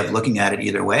legitimate way of looking at it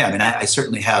either way. I mean, I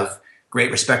certainly have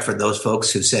great respect for those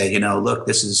folks who say, look,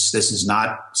 this is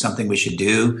not something we should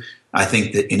do. I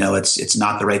think that, it's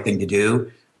not the right thing to do.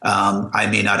 I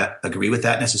may not agree with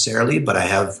that necessarily, but I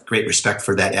have great respect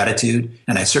for that attitude,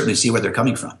 and I certainly see where they're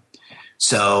coming from.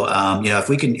 So,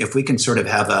 if we can sort of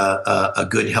have a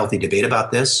good, healthy debate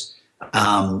about this,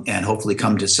 and hopefully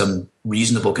come to some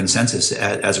reasonable consensus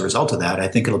as a result of that, I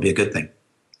think it'll be a good thing.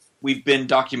 We've been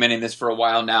documenting this for a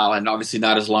while now, and obviously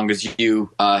not as long as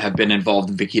you have been involved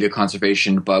in vaquita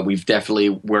conservation, but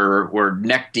we're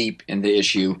neck deep in the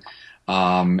issue.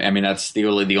 That's the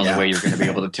only way you're going to be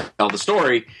able to tell the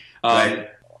story. Right.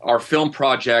 Our film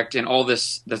project and all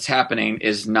this that's happening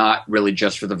is not really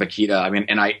just for the vaquita. I mean,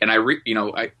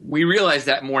 we realize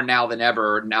that more now than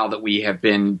ever, now that we have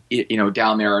been,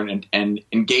 down there and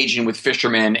engaging with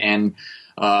fishermen and,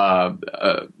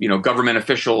 government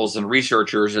officials and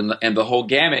researchers and the whole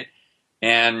gamut.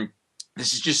 And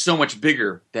this is just so much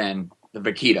bigger than the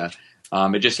vaquita.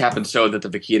 It just happens so that the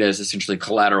vaquita is essentially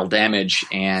collateral damage,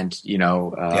 and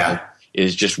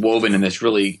is just woven in this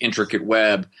really intricate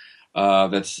web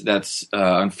that's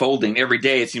unfolding every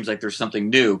day. It seems like there's something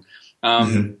new.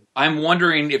 I'm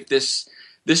wondering if this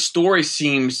story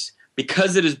seems,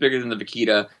 because it is bigger than the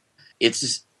vaquita,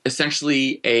 it's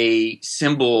essentially a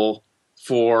symbol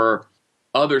for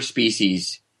other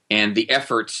species and the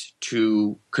efforts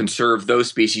to conserve those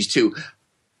species too,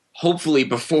 hopefully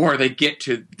before they get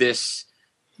to this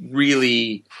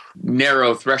really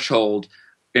narrow threshold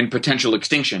in potential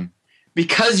extinction.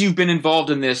 Because you've been involved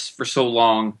in this for so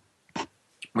long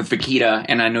with vaquita,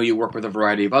 and I know you work with a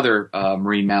variety of other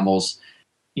marine mammals,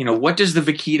 what does the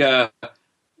vaquita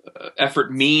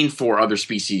effort mean for other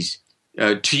species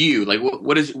to you? Like,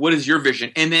 what is your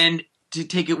vision? And then to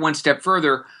take it one step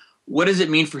further, what does it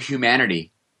mean for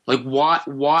humanity? Like,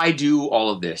 why do all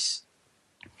of this?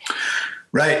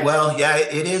 Right. Well, yeah,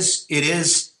 it is,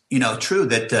 true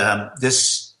that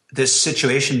this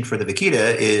situation for the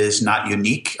vaquita is not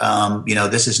unique.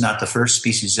 This is not the first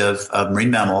species of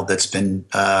marine mammal that's been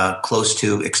close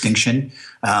to extinction.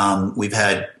 We've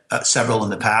had several in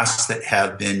the past that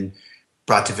have been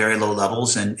brought to very low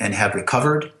levels and have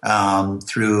recovered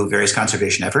through various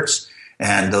conservation efforts.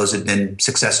 And those have been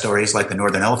success stories like the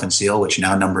northern elephant seal, which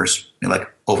now numbers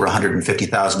like over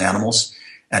 150,000 animals,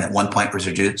 and at one point was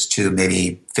reduced to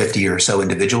maybe 50 or so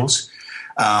individuals.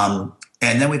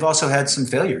 And then we've also had some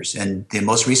failures. And the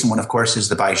most recent one, of course, is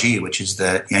the baiji, which is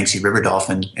the Yangtze River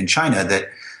dolphin in China that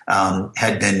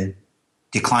had been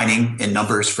declining in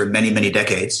numbers for many, many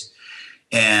decades.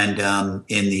 And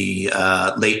in the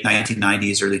late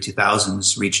 1990s, early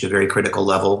 2000s, reached a very critical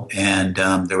level. And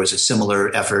there was a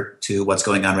similar effort to what's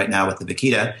going on right now with the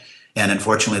vaquita. And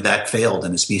unfortunately, that failed,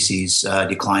 and the species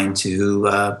declined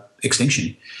to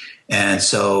extinction. And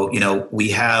so, we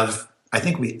have. I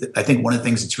think one of the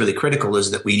things that's really critical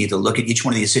is that we need to look at each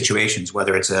one of these situations,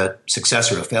 whether it's a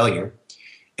success or a failure,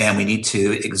 and we need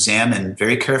to examine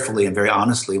very carefully and very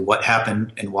honestly what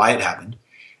happened and why it happened,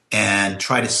 and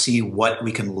try to see what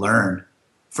we can learn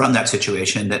from that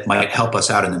situation that might help us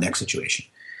out in the next situation.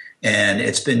 And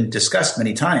it's been discussed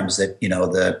many times that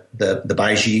the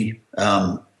baiji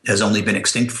has only been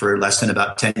extinct for less than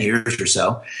about 10 years or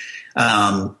so,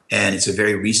 and it's a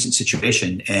very recent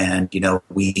situation. And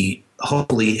we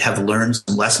hopefully have learned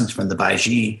some lessons from the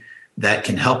baiji that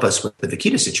can help us with the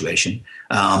vaquita situation.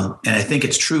 And I think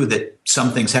it's true that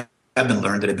some things have been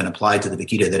learned that have been applied to the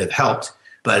vaquita that have helped.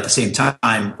 But at the same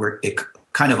time, it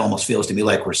kind of almost feels to me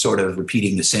like we're sort of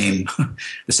repeating the same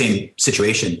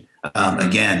situation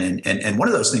again. And one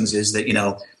of those things is that,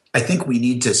 I think we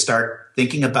need to start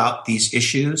thinking about these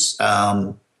issues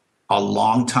a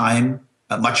long time,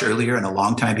 much earlier, and a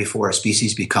long time before a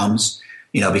species becomes,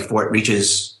 before it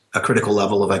reaches a critical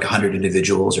level of like 100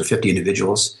 individuals or 50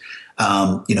 individuals.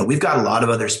 We've got a lot of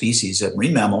other species of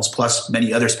marine mammals, plus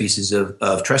many other species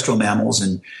of terrestrial mammals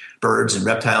and birds and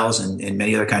reptiles and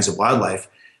many other kinds of wildlife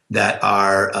that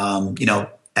are,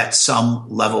 at some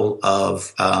level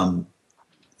of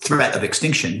threat of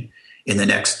extinction in the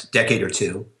next decade or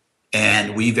two.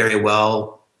 And we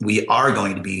are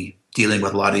going to be dealing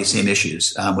with a lot of these same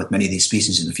issues with many of these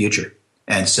species in the future.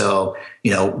 And so,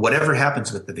 whatever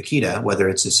happens with the vaquita, whether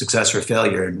it's a success or a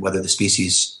failure, and whether the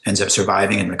species ends up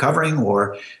surviving and recovering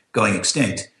or going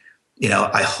extinct,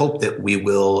 I hope that we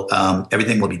will,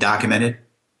 everything will be documented,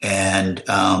 and,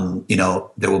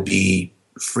 there will be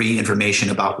free information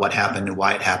about what happened and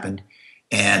why it happened.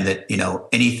 And that,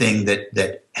 anything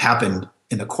that happened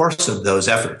in the course of those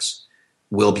efforts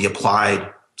will be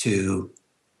applied to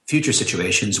future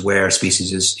situations where a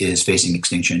species is facing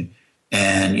extinction.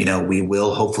 And, we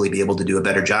will hopefully be able to do a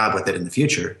better job with it in the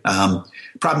future.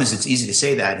 Problem is, it's easy to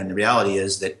say that. And the reality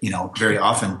is that, very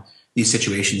often these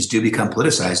situations do become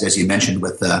politicized, as you mentioned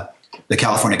with the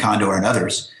California condor and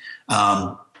others.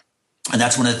 And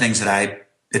that's one of the things that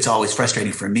it's always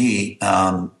frustrating for me.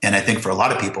 And I think for a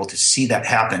lot of people to see that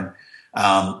happen.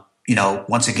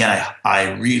 Once again,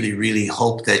 I really, really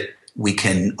hope that we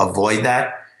can avoid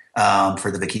that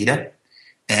for the vaquita,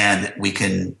 and that we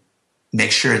can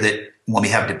make sure that when we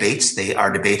have debates, they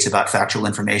are debates about factual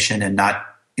information and not,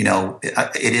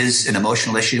 it is an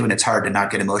emotional issue, and it's hard to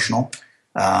not get emotional.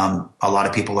 A lot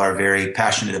of people are very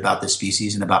passionate about this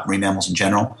species and about marine mammals in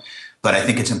general. But I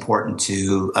think it's important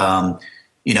to,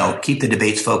 keep the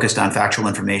debates focused on factual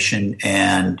information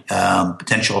and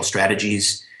potential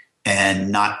strategies,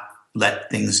 and not let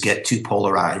things get too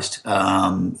polarized.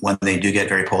 When they do get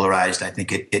very polarized, I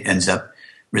think it ends up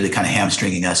really kind of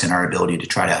hamstringing us in our ability to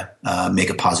try to make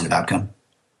a positive outcome.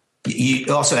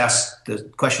 You also asked the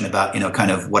question about,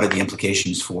 kind of what are the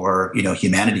implications for,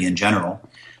 humanity in general.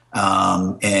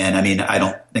 And I mean, I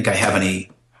don't think I have any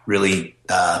really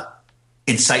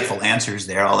insightful answers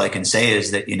there. All I can say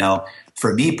is that,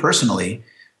 for me personally,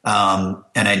 and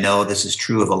I know this is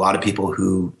true of a lot of people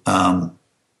who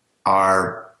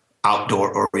are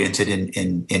outdoor oriented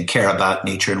and care about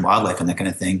nature and wildlife and that kind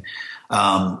of thing.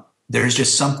 There's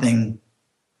just something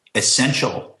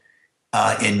essential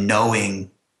in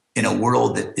knowing, in a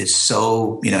world that is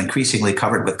so increasingly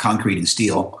covered with concrete and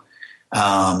steel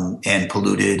and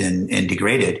polluted and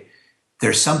degraded.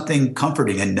 There's something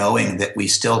comforting in knowing that we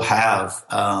still have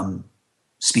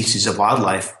species of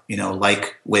wildlife,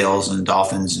 like whales and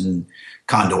dolphins and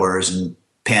condors and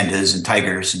pandas and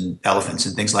tigers and elephants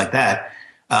and things like that,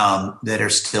 that are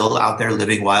still out there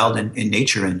living wild in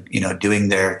nature and, doing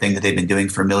their thing that they've been doing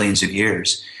for millions of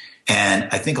years. And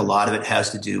I think a lot of it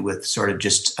has to do with sort of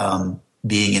just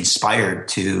being inspired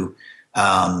to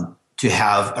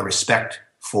have a respect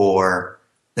for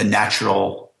the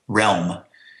natural realm.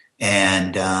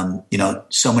 And,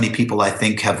 so many people, I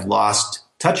think, have lost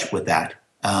touch with that.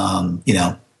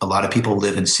 A lot of people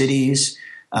live in cities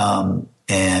and,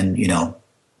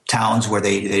 towns where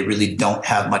they really don't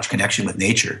have much connection with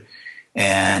nature.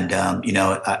 And,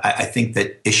 I think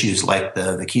that issues like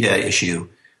the Vaquita issue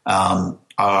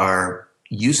are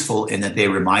useful in that they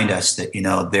remind us that,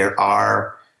 there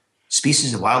are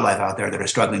species of wildlife out there that are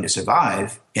struggling to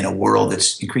survive in a world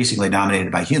that's increasingly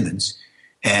dominated by humans.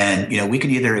 And, we can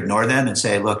either ignore them and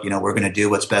say, look, we're going to do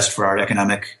what's best for our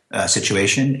economic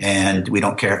situation, and we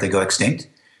don't care if they go extinct.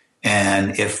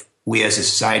 And if we as a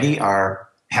society are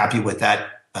happy with that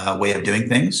way of doing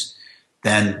things,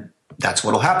 then that's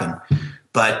what will happen.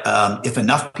 But if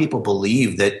enough people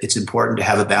believe that it's important to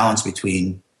have a balance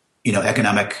between,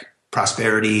 economic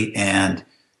prosperity and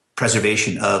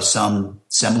preservation of some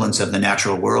semblance of the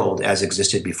natural world as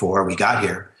existed before we got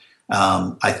here,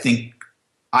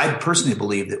 I personally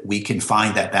believe that we can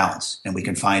find that balance, and we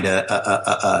can find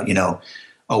a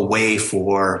way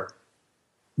for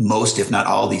most, if not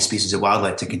all, these species of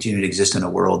wildlife to continue to exist in a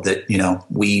world that,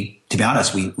 to be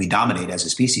honest, we dominate as a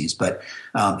species. But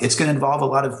it's going to involve a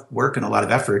lot of work and a lot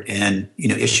of effort. And,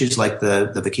 issues like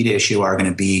the Vaquita issue are going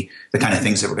to be the kind of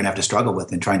things that we're going to have to struggle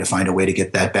with in trying to find a way to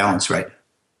get that balance right.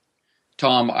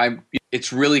 Tom,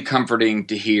 it's really comforting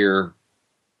to hear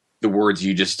the words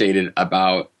you just stated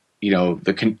about,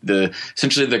 the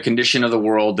essentially the condition of the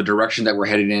world, the direction that we're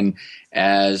headed in,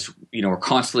 as, we're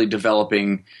constantly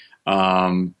developing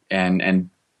and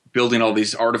building all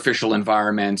these artificial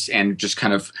environments and just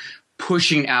kind of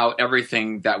pushing out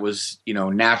everything that was,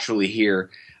 naturally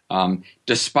here.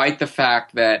 Despite the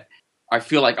fact that I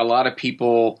feel like a lot of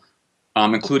people,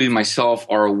 including myself,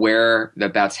 are aware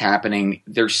that that's happening,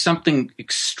 there's something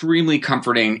extremely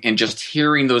comforting in just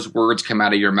hearing those words come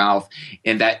out of your mouth,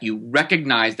 and that you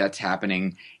recognize that's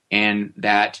happening, and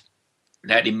that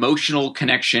emotional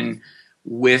connection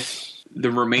with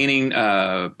the remaining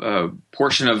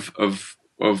portion of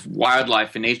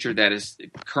wildlife and nature that is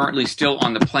currently still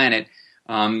on the planet.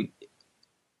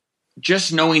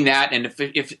 Just knowing that, and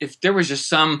if there was just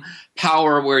some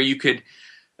power where you could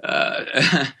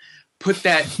put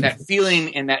that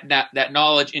feeling and that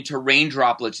knowledge into rain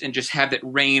droplets and just have it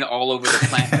rain all over the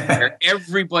planet, where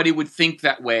everybody would think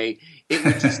that way, it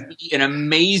would just be an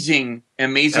amazing.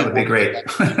 That would be great.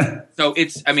 So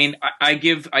I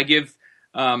give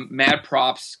mad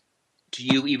props to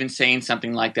you even saying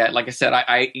something like that. Like I said,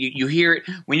 you hear it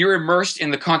when you're immersed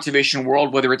in the conservation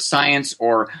world, whether it's science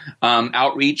or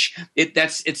outreach.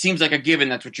 It seems like a given.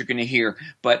 That's what you're going to hear.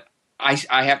 But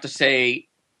I have to say,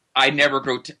 I never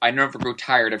grow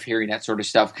tired of hearing that sort of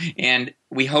stuff. And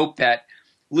we hope that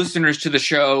listeners to the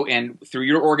show, and through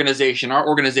your organization, our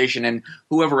organization, and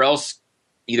whoever else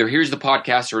either hears the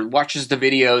podcast or watches the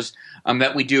videos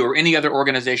that we do, or any other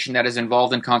organization that is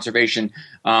involved in conservation,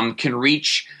 can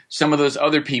reach some of those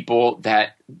other people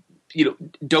that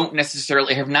don't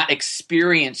necessarily have not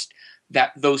experienced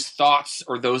those thoughts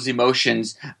or those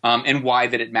emotions, and why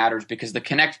that it matters. Because the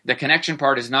connection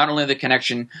part is not only the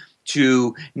connection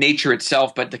to nature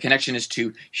itself, but the connection is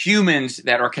to humans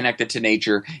that are connected to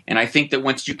nature. And I think that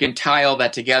once you can tie all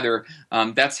that together,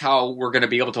 that's how we're going to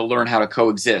be able to learn how to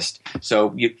coexist.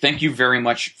 So thank you very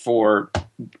much for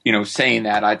saying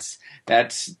that.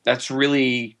 That's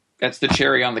the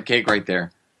cherry on the cake right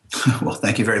there. Well,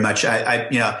 thank you very much.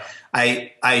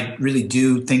 I really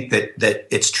do think that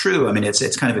it's true. I mean,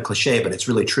 it's kind of a cliche, but it's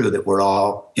really true that we're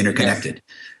all interconnected.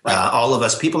 Yes. Right. All of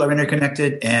us people are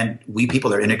interconnected, and we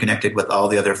people are interconnected with all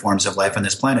the other forms of life on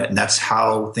this planet. And that's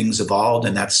how things evolved,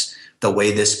 and that's the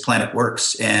way this planet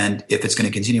works. And if it's going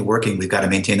to continue working, we've got to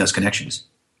maintain those connections.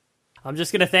 I'm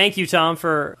just going to thank you, Tom,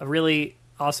 for a really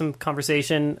Awesome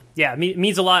conversation. Yeah, it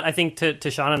means a lot, I think, to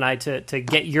Sean and I to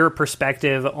get your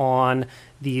perspective on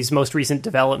these most recent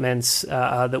developments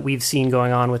that we've seen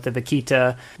going on with the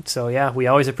Vaquita. So, yeah, we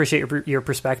always appreciate your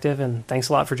perspective, and thanks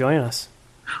a lot for joining us.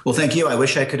 Well, thank you. I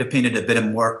wish I could have painted a bit of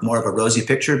more of a rosy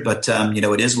picture, but,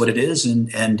 it is what it is,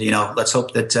 and let's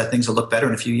hope that things will look better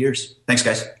in a few years. Thanks,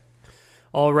 guys.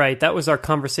 All right, that was our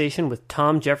conversation with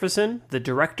Tom Jefferson, the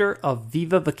director of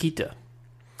Viva Vaquita.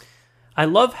 I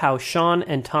love how Sean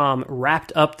and Tom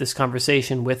wrapped up this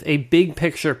conversation with a big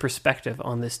picture perspective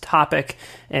on this topic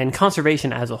and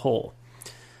conservation as a whole.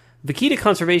 Vaquita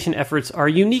conservation efforts are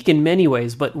unique in many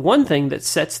ways, but one thing that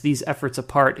sets these efforts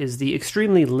apart is the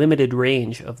extremely limited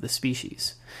range of the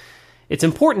species. It's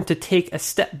important to take a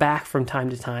step back from time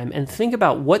to time and think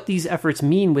about what these efforts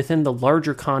mean within the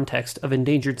larger context of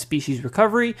endangered species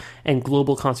recovery and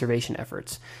global conservation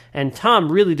efforts, and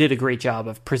Tom really did a great job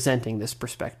of presenting this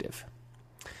perspective.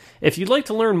 If you'd like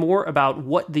to learn more about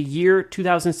what the year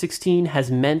 2016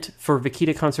 has meant for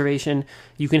Vaquita conservation,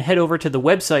 you can head over to the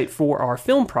website for our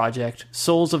film project,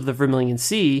 Souls of the Vermilion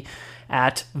Sea,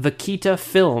 at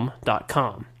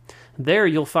vaquitafilm.com. There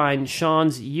you'll find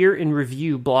Sean's Year in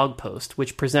Review blog post,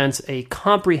 which presents a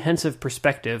comprehensive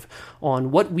perspective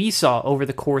on what we saw over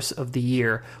the course of the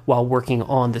year while working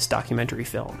on this documentary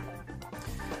film.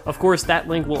 Of course, that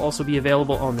link will also be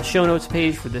available on the show notes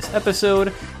page for this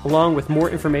episode, along with more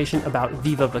information about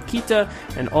Viva Vaquita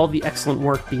and all the excellent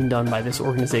work being done by this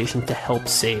organization to help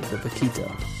save the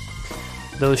Vaquita.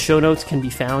 Those show notes can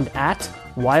be found at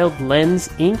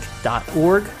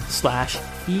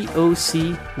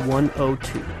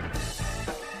wildlensinc.org/EOC102.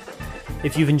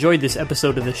 If you've enjoyed this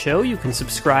episode of the show, you can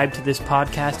subscribe to this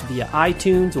podcast via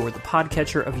iTunes or the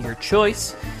podcatcher of your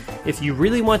choice. If you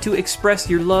really want to express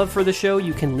your love for the show,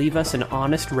 you can leave us an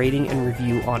honest rating and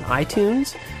review on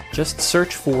iTunes. Just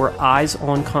search for Eyes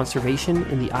on Conservation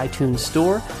in the iTunes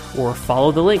store or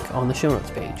follow the link on the show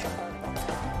notes page.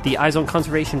 The Eyes on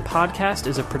Conservation podcast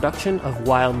is a production of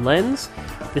Wild Lens.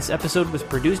 This episode was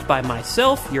produced by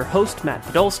myself, your host, Matt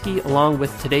Podolsky, along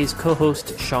with today's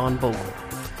co-host, Sean Bogle.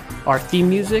 Our theme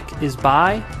music is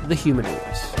by The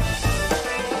Humidors.